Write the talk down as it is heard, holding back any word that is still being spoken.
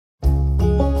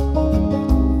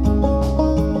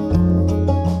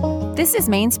This is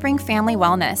Mainspring Family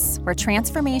Wellness, where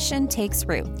transformation takes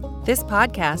root. This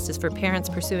podcast is for parents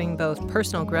pursuing both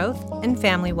personal growth and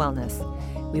family wellness.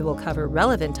 We will cover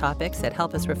relevant topics that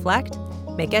help us reflect,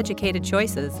 make educated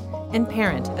choices, and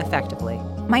parent effectively.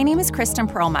 My name is Kristen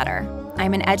Perlmutter.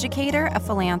 I'm an educator, a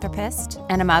philanthropist,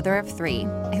 and a mother of three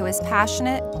who is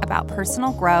passionate about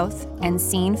personal growth and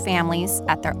seeing families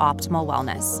at their optimal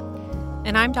wellness.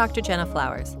 And I'm Dr. Jenna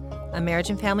Flowers, a marriage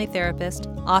and family therapist,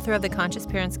 author of The Conscious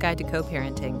Parent's Guide to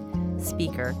Co-Parenting,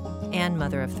 speaker, and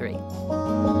mother of three.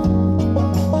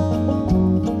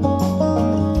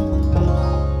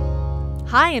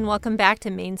 Hi, and welcome back to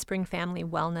Mainspring Family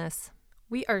Wellness.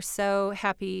 We are so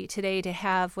happy today to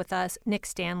have with us Nick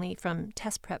Standlea from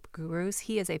Test Prep Gurus.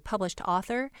 He is a published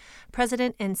author,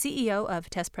 president and CEO of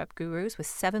Test Prep Gurus with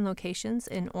 7 locations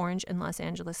in Orange and Los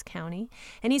Angeles County.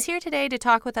 And he's here today to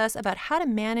talk with us about how to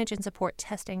manage and support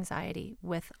test anxiety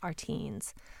with our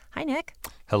teens. Hi, Nick.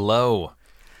 Hello.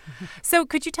 So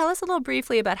could you tell us a little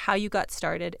briefly about how you got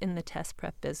started in the test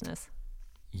prep business?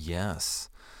 Yes.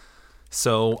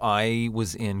 So I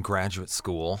was in graduate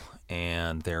school,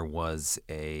 and there was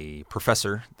a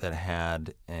professor that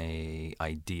had an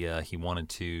idea. He wanted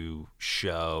to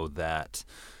show that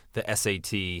the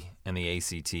SAT and the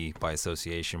ACT by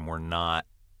association were not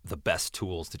the best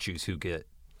tools to choose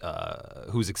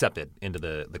who's accepted into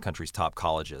the country's top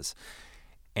colleges.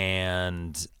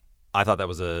 And I thought that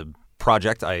was a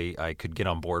project I could get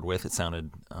on board with. It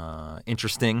sounded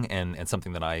interesting and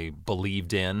something that I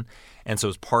believed in. And so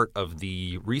as part of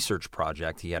the research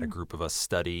project, he had a group of us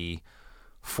study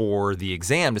for the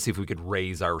exam to see if we could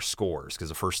raise our scores, because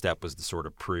the first step was to sort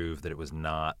of prove that it was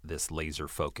not this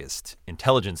laser-focused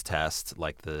intelligence test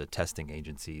like the testing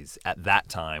agencies at that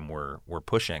time were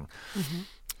pushing. Mm-hmm.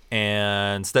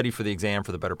 And studied for the exam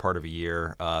for the better part of a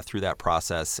year. Through that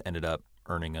process, ended up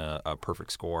earning a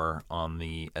perfect score on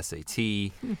the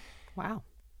SAT. Wow.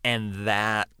 And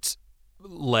that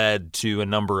led to a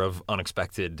number of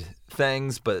unexpected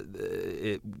things, but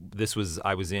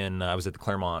I was at the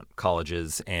Claremont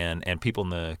colleges, and people in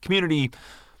the community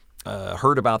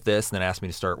heard about this and then asked me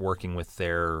to start working with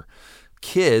their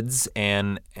kids,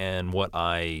 and what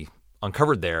I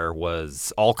uncovered there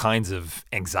was all kinds of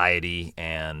anxiety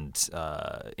and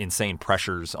insane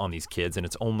pressures on these kids, and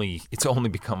it's only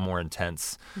become more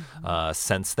intense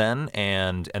since then,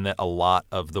 and that a lot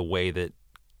of the way that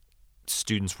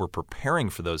students were preparing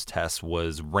for those tests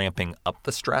was ramping up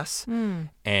the stress.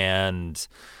 And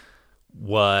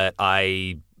what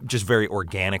I just very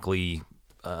organically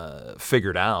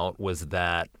figured out was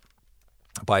that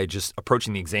by just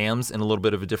approaching the exams in a little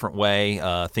bit of a different way,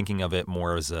 thinking of it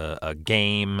more as a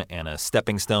game and a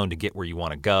stepping stone to get where you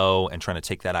want to go, and trying to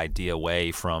take that idea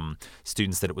away from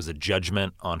students that it was a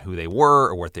judgment on who they were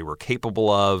or what they were capable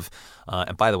of.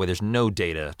 And by the way, there's no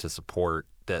data to support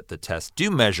that the tests do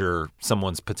measure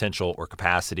someone's potential or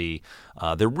capacity.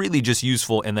 They're really just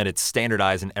useful in that it's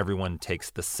standardized and everyone takes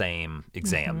the same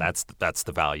exam. Mm-hmm. That's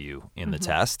the value in the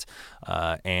test.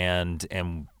 And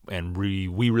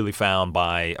we really found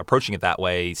by approaching it that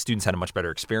way, students had a much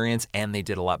better experience and they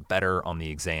did a lot better on the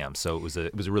exam. So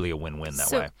it was really a win-win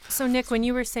that way. So Nick, when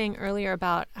you were saying earlier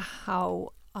about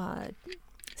how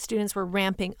students were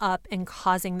ramping up and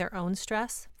causing their own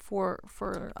stress for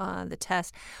the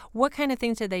test, what kind of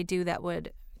things did they do that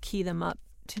would key them up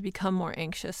to become more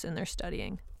anxious in their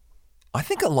studying? I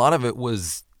think a lot of it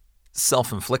was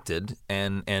self-inflicted,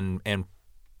 and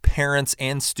parents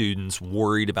and students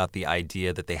worried about the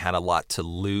idea that they had a lot to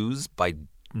lose by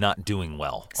not doing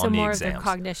well on the exams. So more of their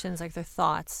cognitions, like their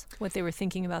thoughts, what they were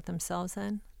thinking about themselves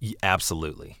then? Yeah,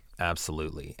 absolutely.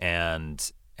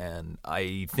 And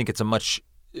I think it's a much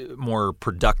more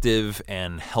productive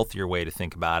and healthier way to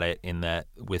think about it, in that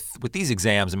with these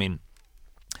exams, I mean,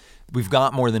 we've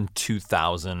got more than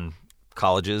 2,000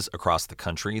 colleges across the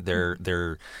country.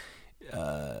 There's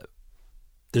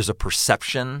a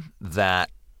perception that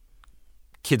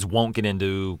kids won't get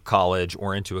into college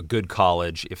or into a good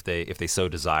college if they so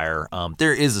desire.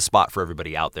 There is a spot for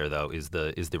everybody out there, though, is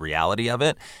the reality of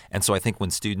it. And so I think when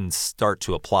students start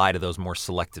to apply to those more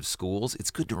selective schools,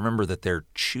 it's good to remember that they're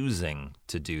choosing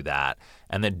to do that,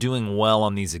 and that doing well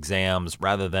on these exams,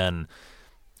 rather than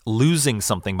losing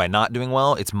something by not doing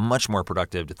well, it's much more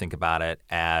productive to think about it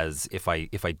as if I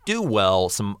do well,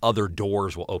 some other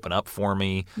doors will open up for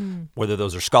me, whether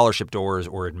those are scholarship doors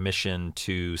or admission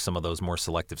to some of those more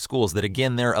selective schools that,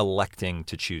 again, they're electing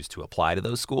to choose to apply to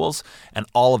those schools. And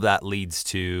all of that leads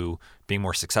to being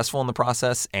more successful in the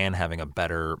process and having a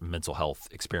better mental health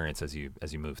experience as you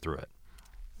move through it.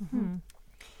 Mm-hmm.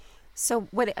 So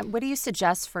what do you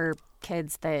suggest for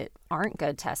kids that aren't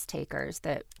good test takers,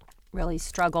 that really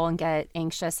struggle and get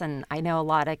anxious. And I know a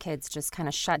lot of kids just kind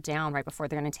of shut down right before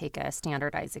they're going to take a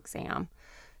standardized exam.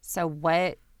 So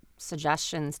what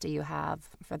suggestions do you have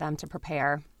for them to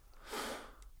prepare?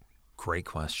 Great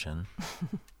question.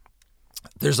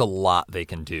 There's a lot they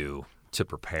can do to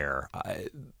prepare.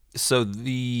 So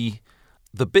the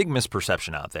big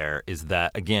misperception out there is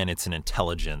that, again, it's an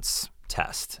intelligence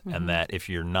test, and that if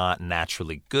you're not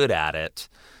naturally good at it,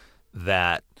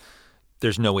 that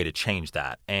there's no way to change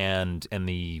that. And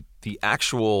the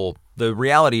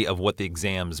reality of what the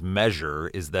exams measure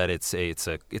is that it's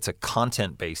a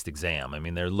content-based exam. I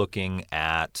mean, they're looking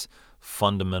at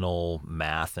fundamental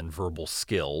math and verbal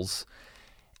skills.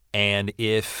 And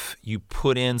if you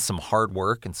put in some hard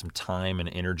work and some time and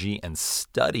energy and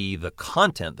study the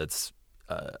content that's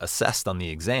assessed on the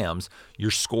exams,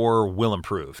 your score will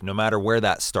improve. No matter where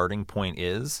that starting point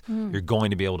is, you're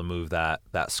going to be able to move that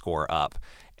score up.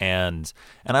 And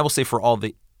I will say, for all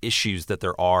the issues that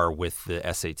there are with the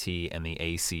SAT and the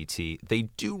ACT, they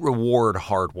do reward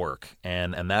hard work,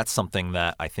 and that's something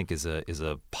that I think is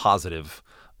a positive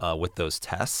with those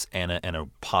tests, and a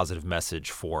positive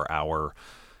message for our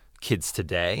kids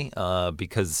today,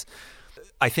 because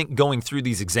I think going through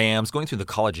these exams, going through the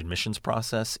college admissions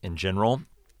process in general,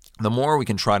 the more we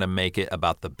can try to make it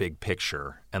about the big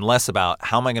picture and less about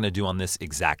how am I going to do on this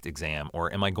exact exam,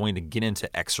 or am I going to get into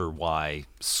X or Y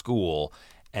school,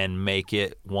 and make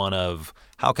it one of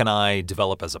how can I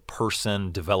develop as a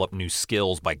person, develop new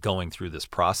skills by going through this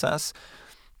process,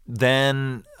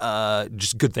 then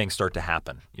just good things start to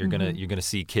happen. You're gonna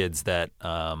see kids that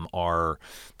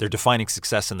they're defining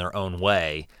success in their own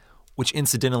way, which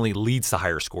incidentally leads to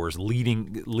higher scores,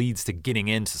 leads to getting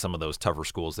into some of those tougher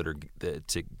schools to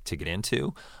get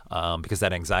into, because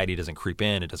that anxiety doesn't creep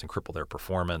in, it doesn't cripple their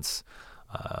performance.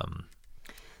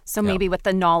 So maybe with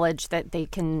the knowledge that they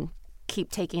can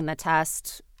keep taking the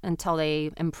test until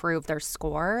they improve their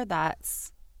score,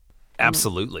 that's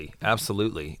absolutely.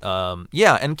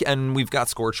 And we've got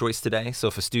score choice today. So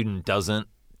if a student doesn't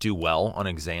do well on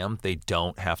an exam, they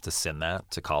don't have to send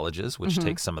that to colleges, which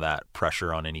takes some of that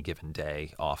pressure on any given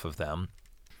day off of them.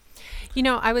 You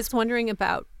know, I was wondering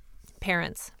about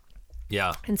parents.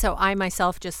 Yeah. And so I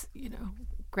myself just,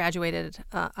 graduated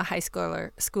a high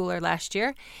schooler last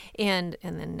year, and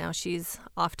then now she's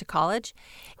off to college.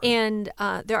 And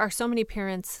there are so many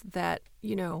parents that,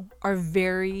 are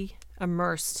very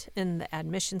immersed in the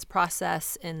admissions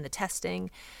process, in the testing.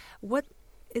 What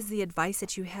is the advice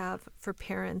that you have for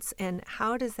parents, and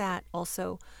how does that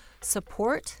also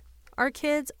support our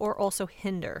kids or also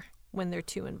hinder when they're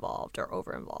too involved or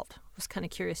over-involved? I was kind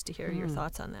of curious to hear your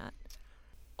thoughts on that.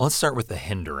 Let's start with the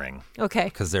hindering. Okay.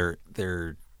 Because there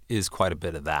is quite a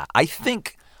bit of that. I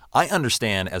think I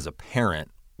understand as a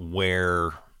parent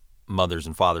where mothers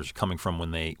and fathers are coming from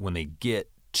when they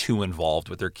get too involved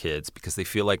with their kids, because they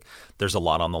feel like there's a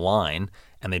lot on the line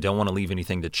and they don't want to leave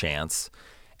anything to chance.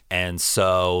 And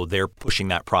so they're pushing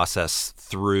that process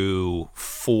through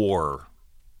for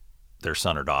their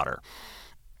son or daughter.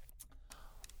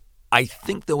 I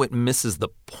think, though, it misses the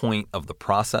point of the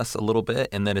process a little bit,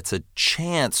 and that it's a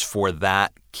chance for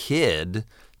that kid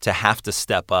to have to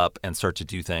step up and start to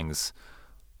do things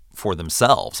for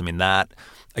themselves. I mean, that,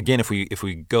 again, if we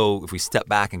step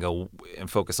back and go and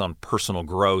focus on personal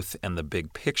growth and the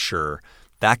big picture,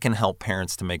 that can help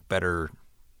parents to make better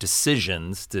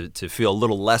decisions, to feel a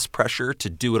little less pressure to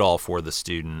do it all for the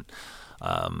student.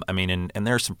 And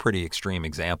there's some pretty extreme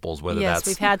examples, whether yes, that's...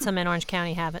 we've had some in Orange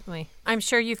County, haven't we? I'm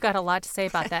sure you've got a lot to say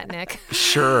about that, Nick.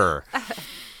 Sure.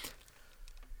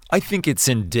 I think it's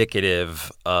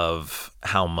indicative of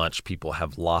how much people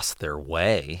have lost their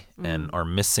way and are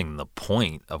missing the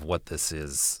point of what this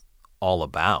is all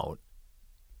about.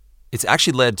 It's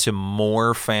actually led to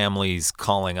more families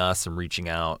calling us and reaching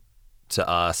out to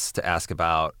us to ask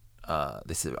about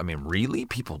this. Really?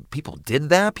 People did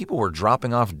that? People were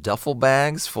dropping off duffel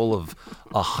bags full of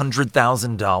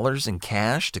 $100,000 in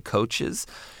cash to coaches,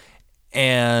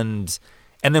 and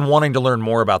then wanting to learn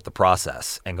more about the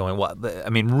process and going,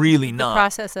 really not. The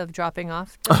process of dropping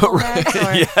off duffel bags?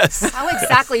 Or Yes. How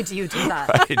exactly do you do that?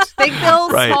 Right. Big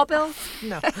bills, Right. small bills?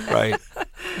 No. Right.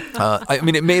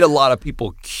 It made a lot of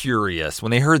people curious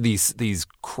when they heard these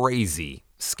crazy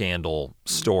scandal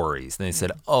stories. And they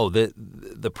said,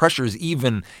 the pressure is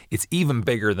even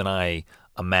bigger than I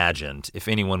imagined. If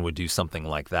anyone would do something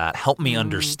like that, help me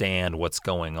understand what's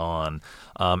going on.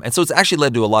 And so it's actually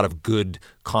led to a lot of good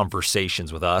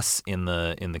conversations with us in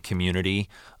the community,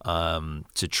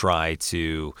 to try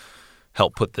to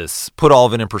help put all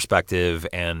of it in perspective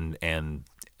and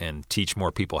teach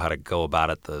more people how to go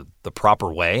about it the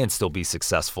proper way and still be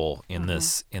successful in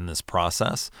this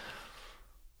process.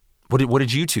 What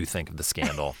did you two think of the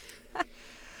scandal?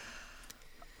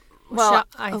 Well,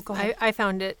 go ahead. I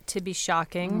found it to be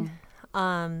shocking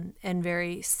and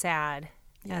very sad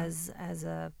as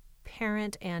a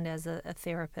parent and as a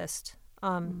therapist.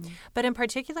 But in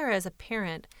particular, as a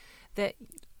parent, that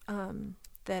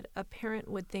a parent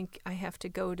would think I have to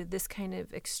go to this kind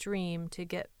of extreme to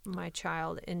get my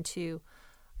child into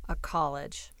a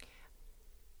college.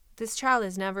 This child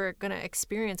is never going to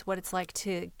experience what it's like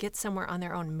to get somewhere on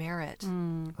their own merit.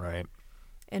 Right.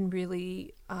 And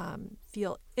really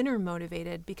feel inner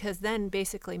motivated, because then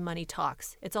basically money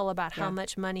talks. It's all about how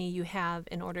much money you have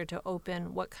in order to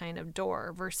open what kind of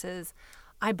door versus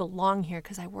I belong here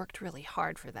because I worked really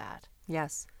hard for that.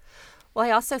 Yes. Well,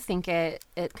 I also think it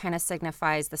kind of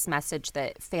signifies this message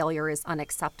that failure is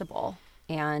unacceptable.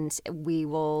 And we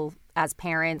will, as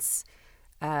parents,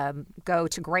 go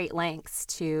to great lengths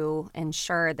to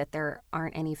ensure that there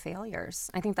aren't any failures.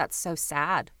 I think that's so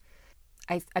sad.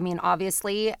 I mean,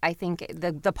 obviously, I think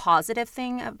the positive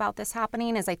thing about this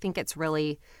happening is I think it's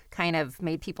really kind of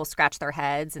made people scratch their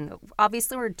heads. And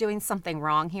obviously, we're doing something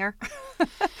wrong here.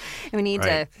 We need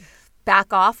to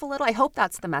back off a little. I hope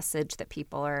that's the message that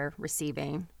people are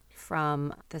receiving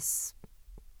from this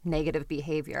negative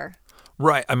behavior.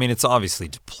 Right. I mean, it's obviously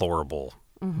deplorable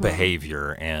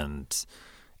behavior, and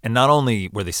not only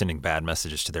were they sending bad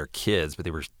messages to their kids, but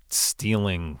they were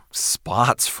stealing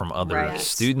spots from other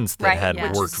students that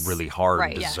had worked really hard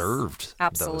and deserved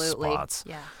those spots.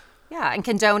 Yeah, and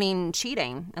condoning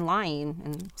cheating and lying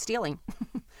and stealing.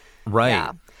 Right.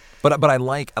 Yeah. But I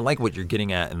like what you're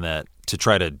getting at in that, to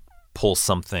try to pull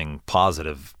something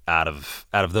positive out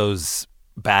of those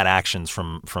bad actions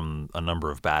from a number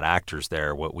of bad actors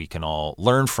there. What we can all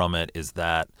learn from it is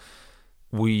that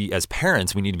we, as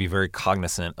parents, we need to be very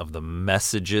cognizant of the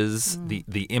messages,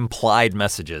 the implied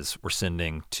messages we're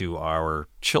sending to our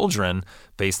children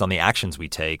based on the actions we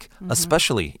take,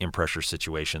 especially in pressure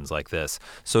situations like this.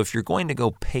 So if you're going to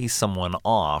go pay someone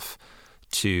off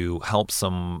to help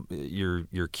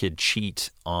your kid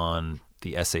cheat on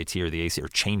the SAT or the ACT or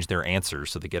change their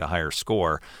answers so they get a higher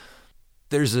score,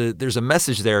 there's a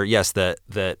message there, yes,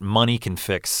 that money can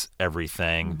fix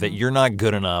everything, that you're not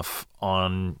good enough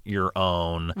on your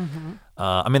own.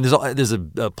 I mean, there's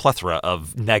a plethora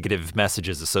of negative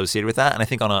messages associated with that, and I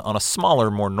think on a smaller,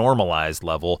 more normalized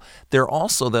level, there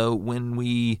also, though, when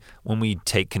we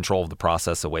take control of the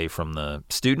process away from the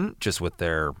student, just with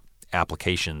their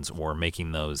applications or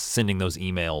sending those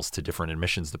emails to different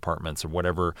admissions departments or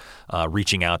whatever,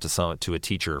 reaching out to a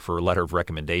teacher for a letter of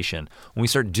recommendation. When we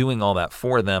start doing all that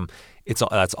for them,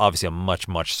 that's obviously a much,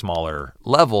 much smaller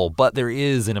level, but there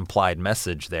is an implied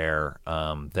message there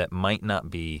that might not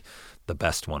be the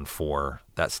best one for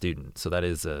that student. So that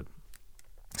is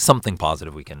something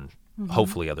positive we can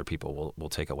hopefully other people will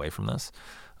take away from this.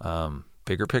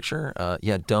 Bigger picture,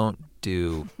 don't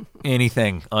do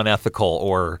anything unethical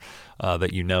or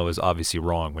that is obviously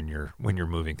wrong when you're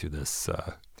moving through this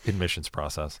admissions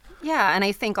process. Yeah, and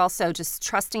I think also just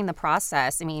trusting the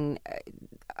process. I mean,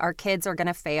 our kids are going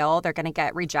to fail; they're going to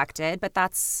get rejected, but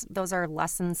those are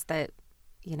lessons that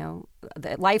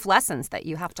the life lessons that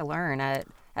you have to learn at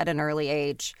an early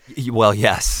age. Well,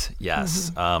 yes,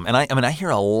 and I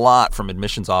hear a lot from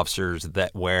admissions officers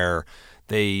that where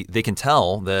they can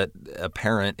tell that a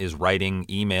parent is writing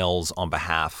emails on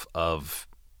behalf of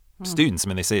students. I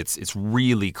mean, they say it's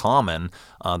really common.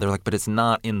 They're like, but it's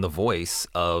not in the voice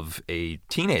of a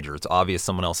teenager. It's obvious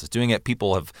someone else is doing it.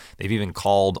 They've even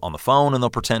called on the phone and they'll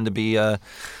pretend to be the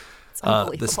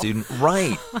student.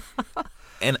 Right.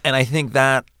 And I think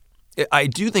that I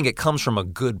do think it comes from a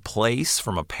good place,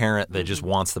 from a parent that just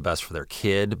wants the best for their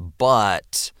kid,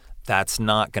 but that's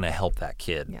not going to help that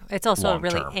kid. Yeah. It's also a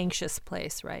really long-term. Anxious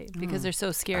place, right? Because they're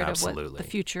so scared Absolutely. of what the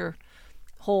future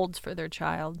holds for their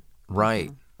child.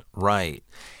 Right.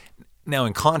 Now,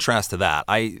 in contrast to that,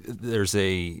 there's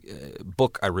a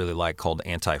book I really like called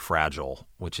Anti-Fragile,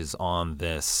 which is on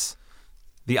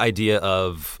the idea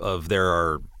of there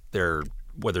are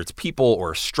whether it's people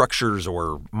or structures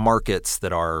or markets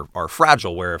that are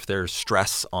fragile, where if there's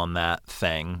stress on that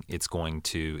thing, it's going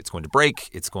to break,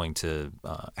 it's going to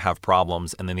have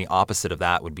problems. And then the opposite of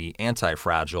that would be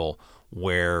anti-fragile,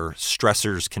 where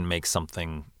stressors can make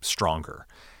something stronger.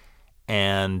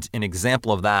 And an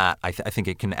example of that, I think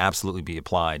it can absolutely be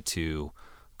applied to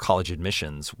college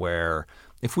admissions, where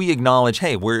if we acknowledge,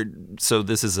 hey,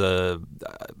 this is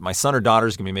my son or daughter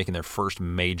is going to be making their first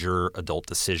major adult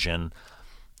decision.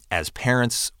 As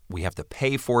parents, we have to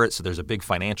pay for it, so there's a big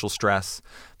financial stress.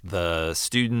 The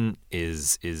student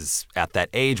is at that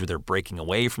age where they're breaking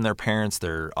away from their parents.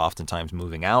 They're oftentimes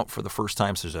moving out for the first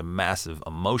time, so there's a massive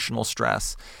emotional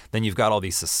stress. Then you've got all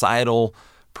these societal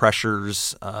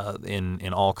pressures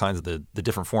in all kinds of the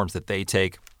different forms that they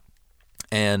take.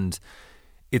 And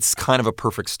it's kind of a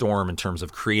perfect storm in terms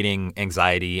of creating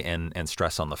anxiety and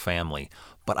stress on the family.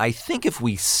 But I think if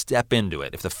we step into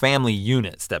it, if the family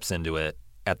unit steps into it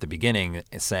at the beginning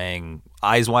saying,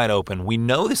 eyes wide open, we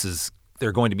know there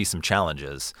are going to be some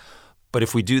challenges. But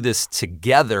if we do this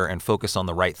together and focus on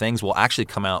the right things, we'll actually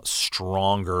come out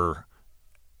stronger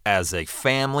as a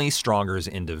family, stronger as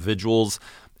individuals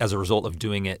as a result of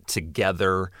doing it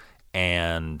together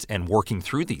and working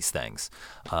through these things.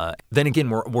 Then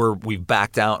again, we've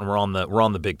backed out and we're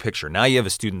on the big picture. Now you have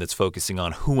a student that's focusing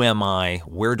on who am I,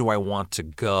 where do I want to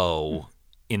go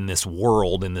in this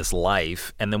world, in this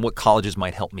life, and then what colleges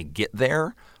might help me get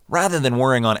there, rather than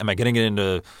worrying on am I going to get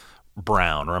into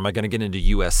Brown or am I going to get into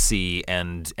USC,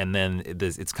 and then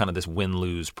it's kind of this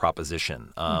win-lose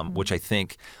proposition, which I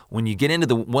think when you get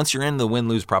into once you're in the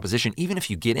win-lose proposition, even if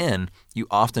you get in, you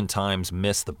oftentimes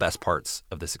miss the best parts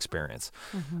of this experience.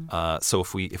 So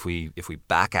if we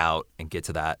back out and get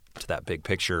to that big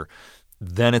picture,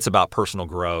 then it's about personal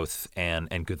growth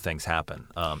and good things happen.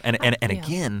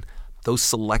 Again, those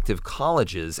selective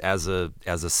colleges, as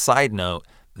a side note,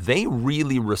 they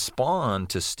really respond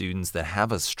to students that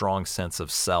have a strong sense of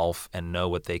self and know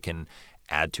what they can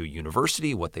add to a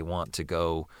university, what they want to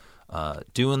go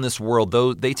do in this world.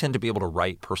 Though they tend to be able to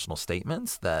write personal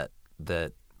statements that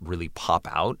really pop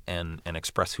out and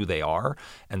express who they are.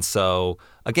 And so,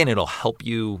 again, it'll help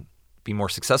you be more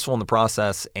successful in the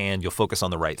process, and you'll focus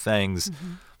on the right things,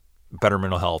 better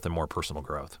mental health, and more personal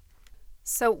growth.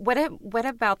 So what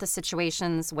about the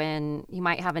situations when you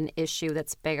might have an issue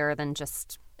that's bigger than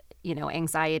just,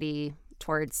 anxiety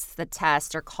towards the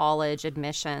test or college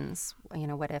admissions?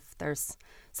 What if there's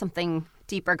something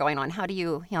deeper going on? How do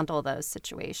you handle those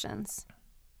situations?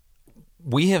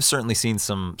 We have certainly seen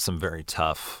some very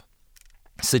tough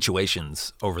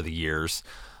situations over the years.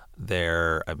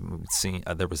 There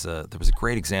was a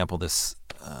great example. This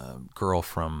girl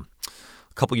from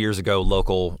a couple years ago,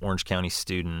 local Orange County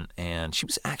student, and she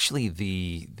was actually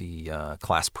the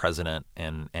class president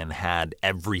and had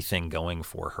everything going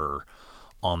for her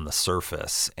on the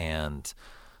surface. And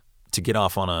to get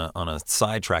off on a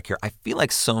sidetrack here, I feel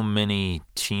like so many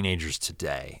teenagers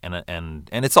today, and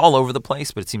it's all over the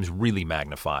place, but it seems really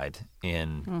magnified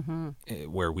in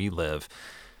where we live.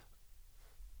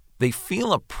 They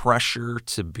feel a pressure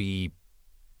to be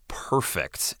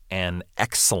perfect and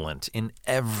excellent in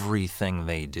everything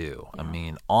they do. Yeah. I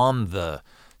mean, on the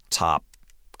top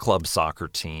club soccer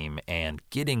team and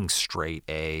getting straight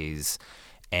A's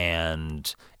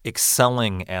and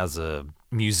excelling as a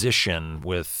musician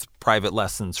with private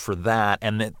lessons for that,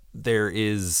 and that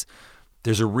there's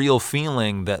a real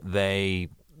feeling that they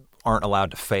aren't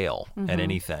allowed to fail at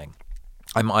anything.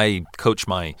 I coach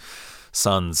my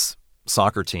son's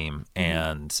soccer team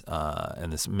and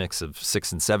this mix of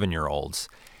 6 and 7-year-olds,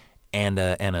 and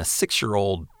a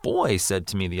 6-year-old boy said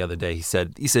to me the other day, he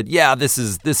said, "Yeah, this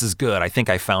is good. I think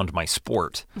I found my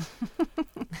sport."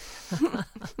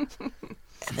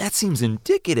 And that seems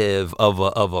indicative of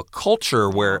a culture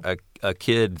where a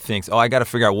kid thinks, "Oh, I got to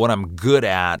figure out what I'm good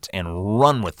at and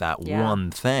run with that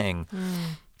one thing."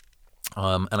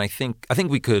 And I think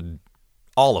we could,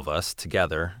 all of us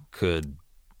together,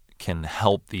 can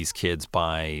help these kids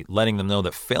by letting them know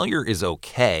that failure is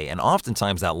okay. And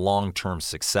oftentimes that long-term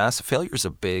success, failure is a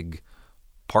big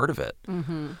part of it.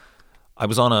 I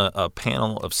was on a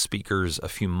panel of speakers a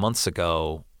few months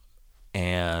ago,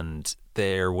 and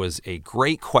there was a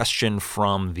great question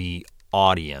from the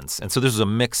audience. And so this is a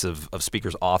mix of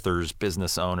speakers, authors,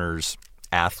 business owners,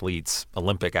 athletes,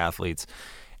 Olympic athletes.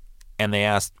 And they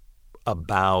asked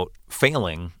about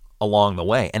failing along the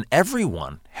way. And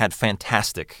everyone had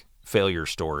fantastic failure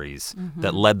stories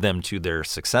that led them to their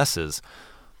successes.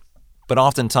 But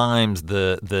oftentimes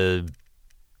the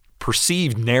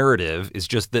perceived narrative is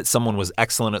just that someone was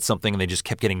excellent at something and they just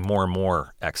kept getting more and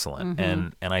more excellent.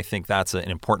 And I think that's an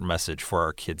important message for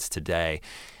our kids today.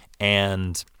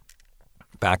 And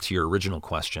back to your original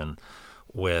question,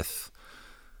 with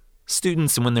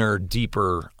students and when there are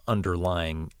deeper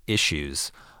underlying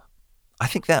issues, I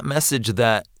think that message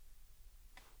that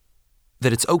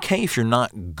it's okay if you're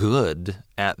not good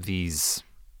at these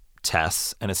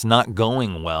tests and it's not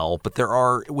going well, but there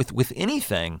are, with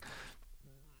anything,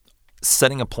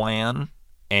 setting a plan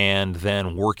and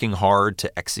then working hard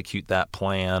to execute that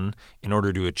plan in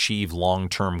order to achieve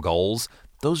long-term goals,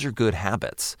 those are good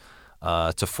habits.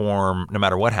 to form no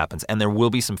matter what happens. And there will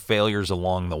be some failures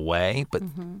along the way, but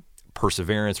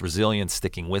perseverance, resilience,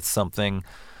 sticking with something,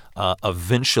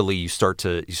 eventually you start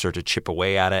to chip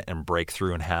away at it and break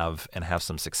through and have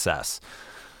some success.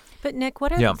 But Nick,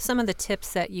 what are some of the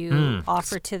tips that you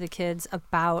offer to the kids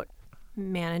about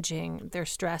managing their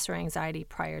stress or anxiety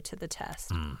prior to the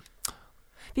test?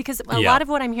 Because a lot of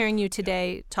what I'm hearing you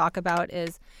today talk about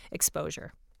is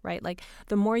exposure, right? Like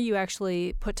the more you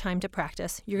actually put time to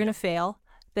practice, you're going to fail,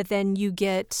 but then you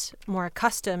get more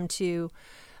accustomed to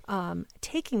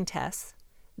taking tests,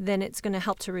 then it's going to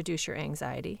help to reduce your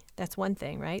anxiety. That's one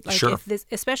thing, right? Like sure.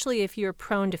 Especially if you're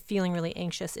prone to feeling really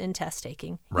anxious in test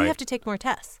taking, right. you have to take more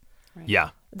tests. Right. Yeah.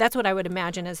 That's what I would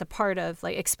imagine as a part of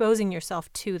like exposing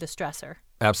yourself to the stressor.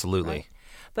 Absolutely. Right?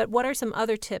 But what are some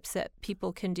other tips that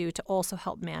people can do to also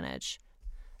help manage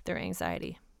their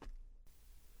anxiety?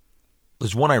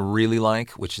 There's one I really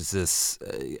like, which is this,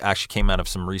 actually came out of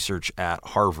some research at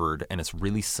Harvard, and it's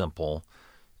really simple.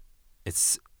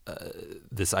 It's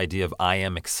this idea of I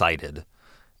am excited,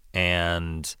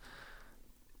 and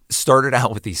started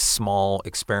out with these small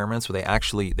experiments where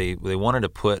they wanted to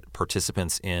put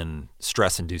participants in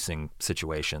stress-inducing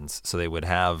situations. So they would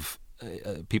have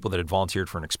people that had volunteered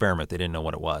for an experiment. They didn't know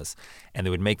what it was, and they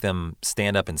would make them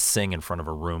stand up and sing in front of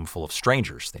a room full of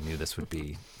strangers. They knew this would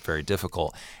be very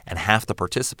difficult, and half the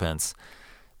participants,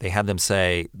 they had them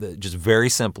say, just very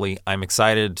simply, I'm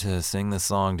excited to sing this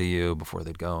song to you, before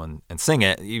they'd go and sing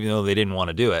it, even though they didn't want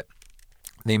to do it.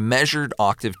 They measured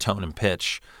octave, tone, and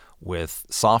pitch with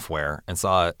software and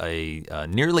saw a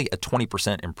nearly a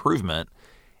 20% improvement,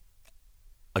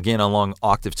 again, along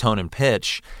octave, tone, and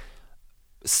pitch,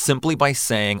 simply by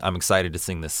saying, I'm excited to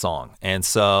sing this song. And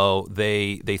so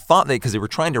they thought because they were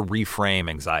trying to reframe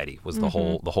anxiety was the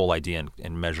whole idea,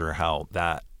 and measure how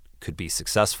that could be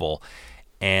successful.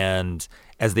 And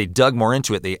as they dug more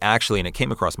into it, they actually, and it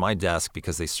came across my desk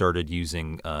because they started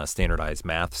using standardized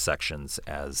math sections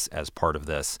as part of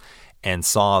this, and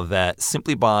saw that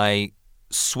simply by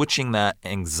switching that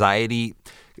anxiety,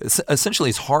 essentially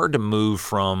it's hard to move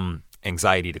from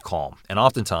anxiety to calm. And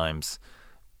oftentimes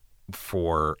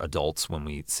for adults, when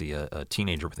we see a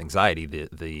teenager with anxiety,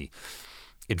 the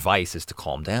advice is to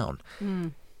calm down,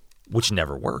 which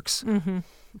never works.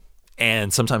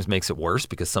 And sometimes makes it worse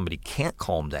because somebody can't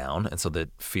calm down, and so that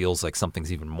feels like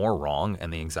something's even more wrong,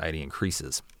 and the anxiety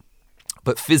increases.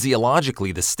 But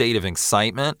physiologically, the state of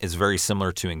excitement is very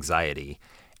similar to anxiety,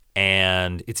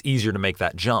 and it's easier to make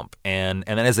that jump. And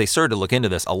then as they started to look into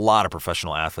this, a lot of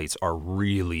professional athletes are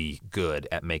really good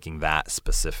at making that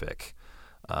specific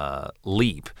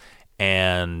leap.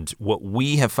 And what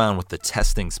we have found with the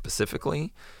testing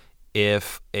specifically,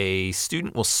 if a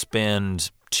student will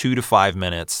spend 2 to 5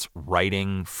 minutes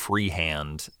writing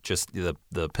freehand, just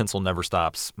the pencil never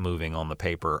stops moving on the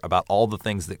paper, about all the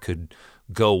things that could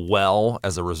go well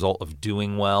as a result of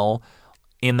doing well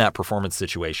in that performance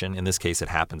situation. In this case, it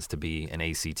happens to be an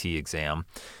ACT exam.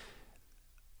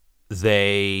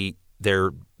 They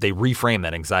reframe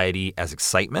that anxiety as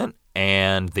excitement,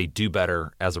 and they do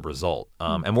better as a result.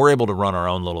 And we're able to run our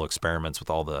own little experiments with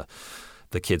all the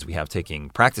kids we have taking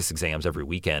practice exams every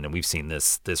weekend, and we've seen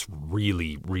this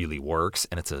really, really works.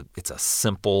 And it's a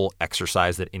simple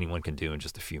exercise that anyone can do in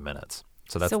just a few minutes.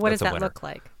 So what does that winner. look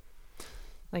like?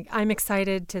 Like, I'm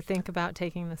excited to think about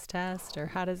taking this test, or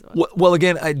how does? Well,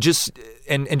 again, I just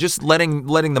letting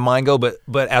the mind go,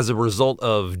 but as a result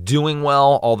of doing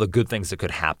well, all the good things that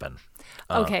could happen.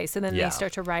 Okay, so then they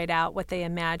start to write out what they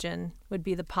imagine would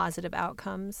be the positive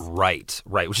outcomes. Right,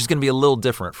 which is going to be a little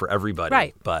different for everybody.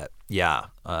 Right. But yeah.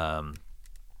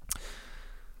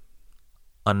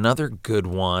 Another good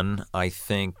one, I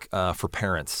think, for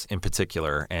parents in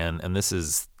particular, and this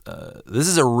is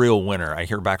a real winner. I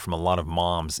hear back from a lot of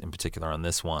moms in particular on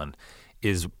this one,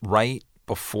 is right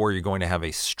before you're going to have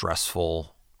a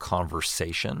stressful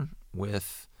conversation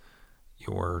with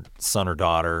your son or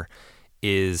daughter,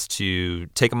 is to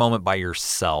take a moment by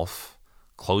yourself,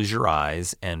 close your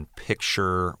eyes, and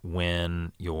picture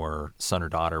when your son or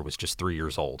daughter was just 3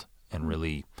 years old, and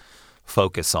really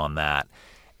focus on that.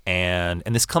 And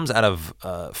this comes out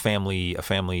of family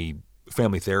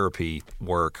therapy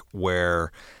work,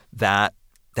 where that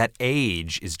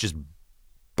age is just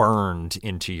burned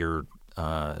into your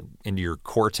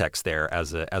cortex there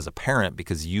as a parent,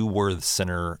 because you were the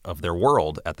center of their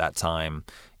world at that time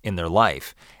in their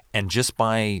life. And just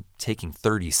by taking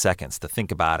 30 seconds to think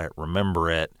about it,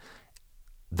 remember it,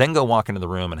 then go walk into the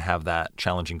room and have that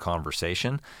challenging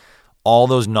conversation, all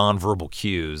those nonverbal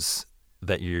cues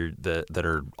that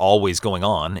are always going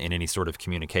on in any sort of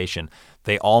communication,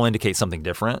 they all indicate something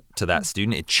different to that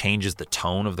student. It changes the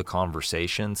tone of the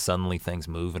conversation. Suddenly things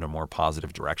move in a more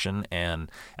positive direction, and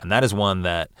that is one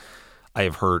that I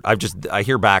have heard. I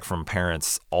hear back from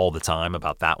parents all the time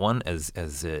about that one, as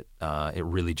it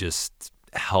really just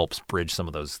helps bridge some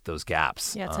of those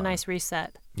gaps. Yeah, it's a nice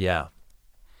reset. Yeah.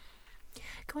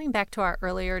 Going back to our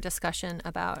earlier discussion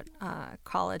about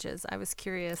colleges, I was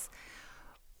curious.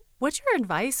 What's your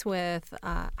advice with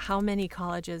how many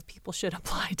colleges people should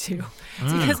apply to?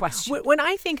 Because when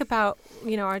I think about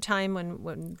our time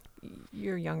when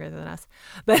you're younger than us,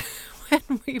 but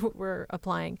when we were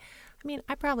applying, I mean,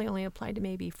 I probably only applied to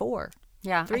maybe 4.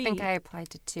 Yeah, 3. I think I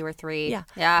applied to 2 or 3.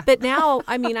 Yeah. But now,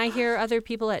 I mean, I hear other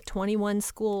people at 21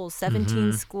 schools,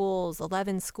 17 schools,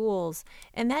 11 schools,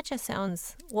 and that just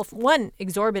sounds, well, one,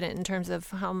 exorbitant in terms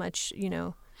of how much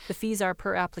the fees are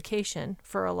per application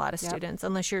for a lot of students,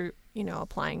 unless you're,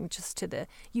 applying just to the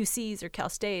UCs or Cal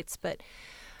States. But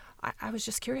I was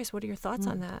just curious, what are your thoughts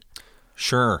on that?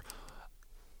 Sure.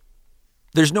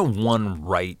 There's no one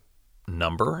right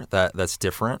number that's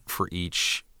different for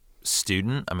each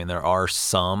student. I mean, there are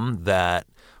some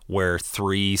where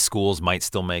 3 schools might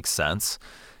still make sense,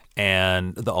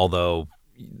 and although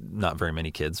not very many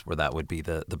kids where that would be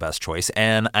the best choice.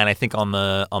 And I think on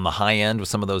the high end with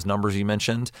some of those numbers you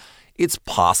mentioned, it's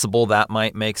possible that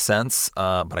might make sense.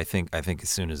 But I think as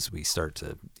soon as we start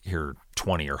to hear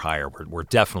 20 or higher, we're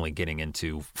definitely getting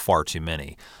into far too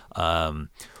many. The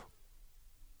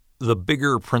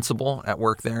bigger principle at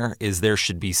work there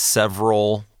should be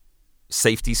several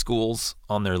safety schools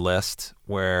on their list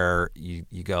where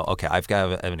you go, okay, I've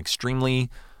got an extremely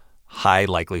high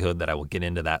likelihood that I will get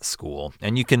into that school.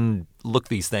 And you can look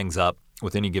these things up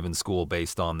with any given school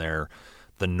based on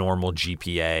the normal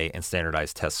GPA and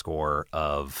standardized test score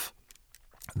of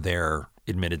their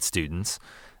admitted students.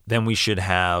 Then we should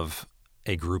have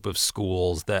a group of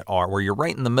schools that are where you're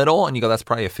right in the middle and you go, that's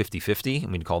probably a 50-50,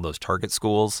 and we'd call those target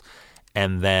schools.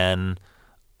 And then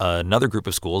another group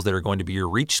of schools that are going to be your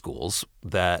reach schools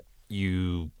that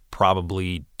you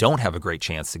probably don't have a great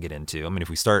chance to get into. I mean, if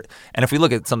we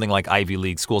look at something like Ivy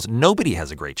League schools, nobody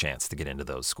has a great chance to get into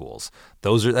those schools.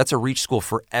 That's a reach school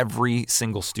for every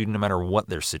single student, no matter what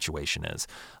their situation is.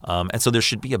 And so there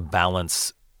should be a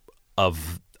balance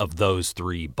of those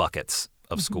 3 buckets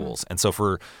of schools. And so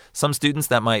for some students,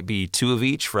 that might be 2 of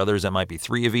each. For others, that might be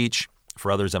 3 of each.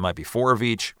 For others, that might be 4 of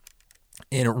each.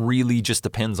 And it really just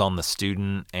depends on the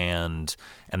student and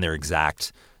their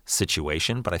exact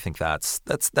situation. But I think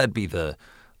that'd be the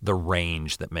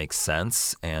range that makes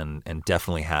sense, and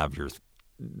definitely have your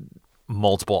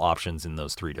multiple options in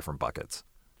those 3 different buckets.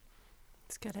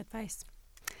 That's good advice.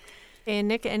 And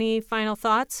Nick, any final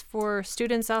thoughts for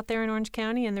students out there in Orange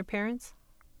County and their parents?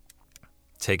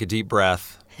 Take a deep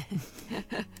breath.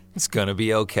 It's going to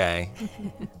be okay.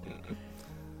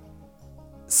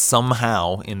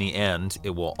 Somehow, in the end,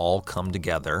 it will all come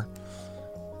together.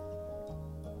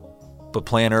 But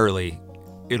plan early.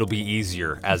 It'll be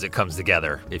easier as it comes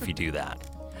together if you do that.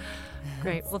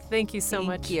 Great. Well, thank you so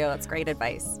much. Thank you. That's great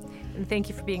advice. And thank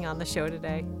you for being on the show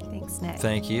today. Thanks, Nick.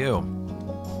 Thank you.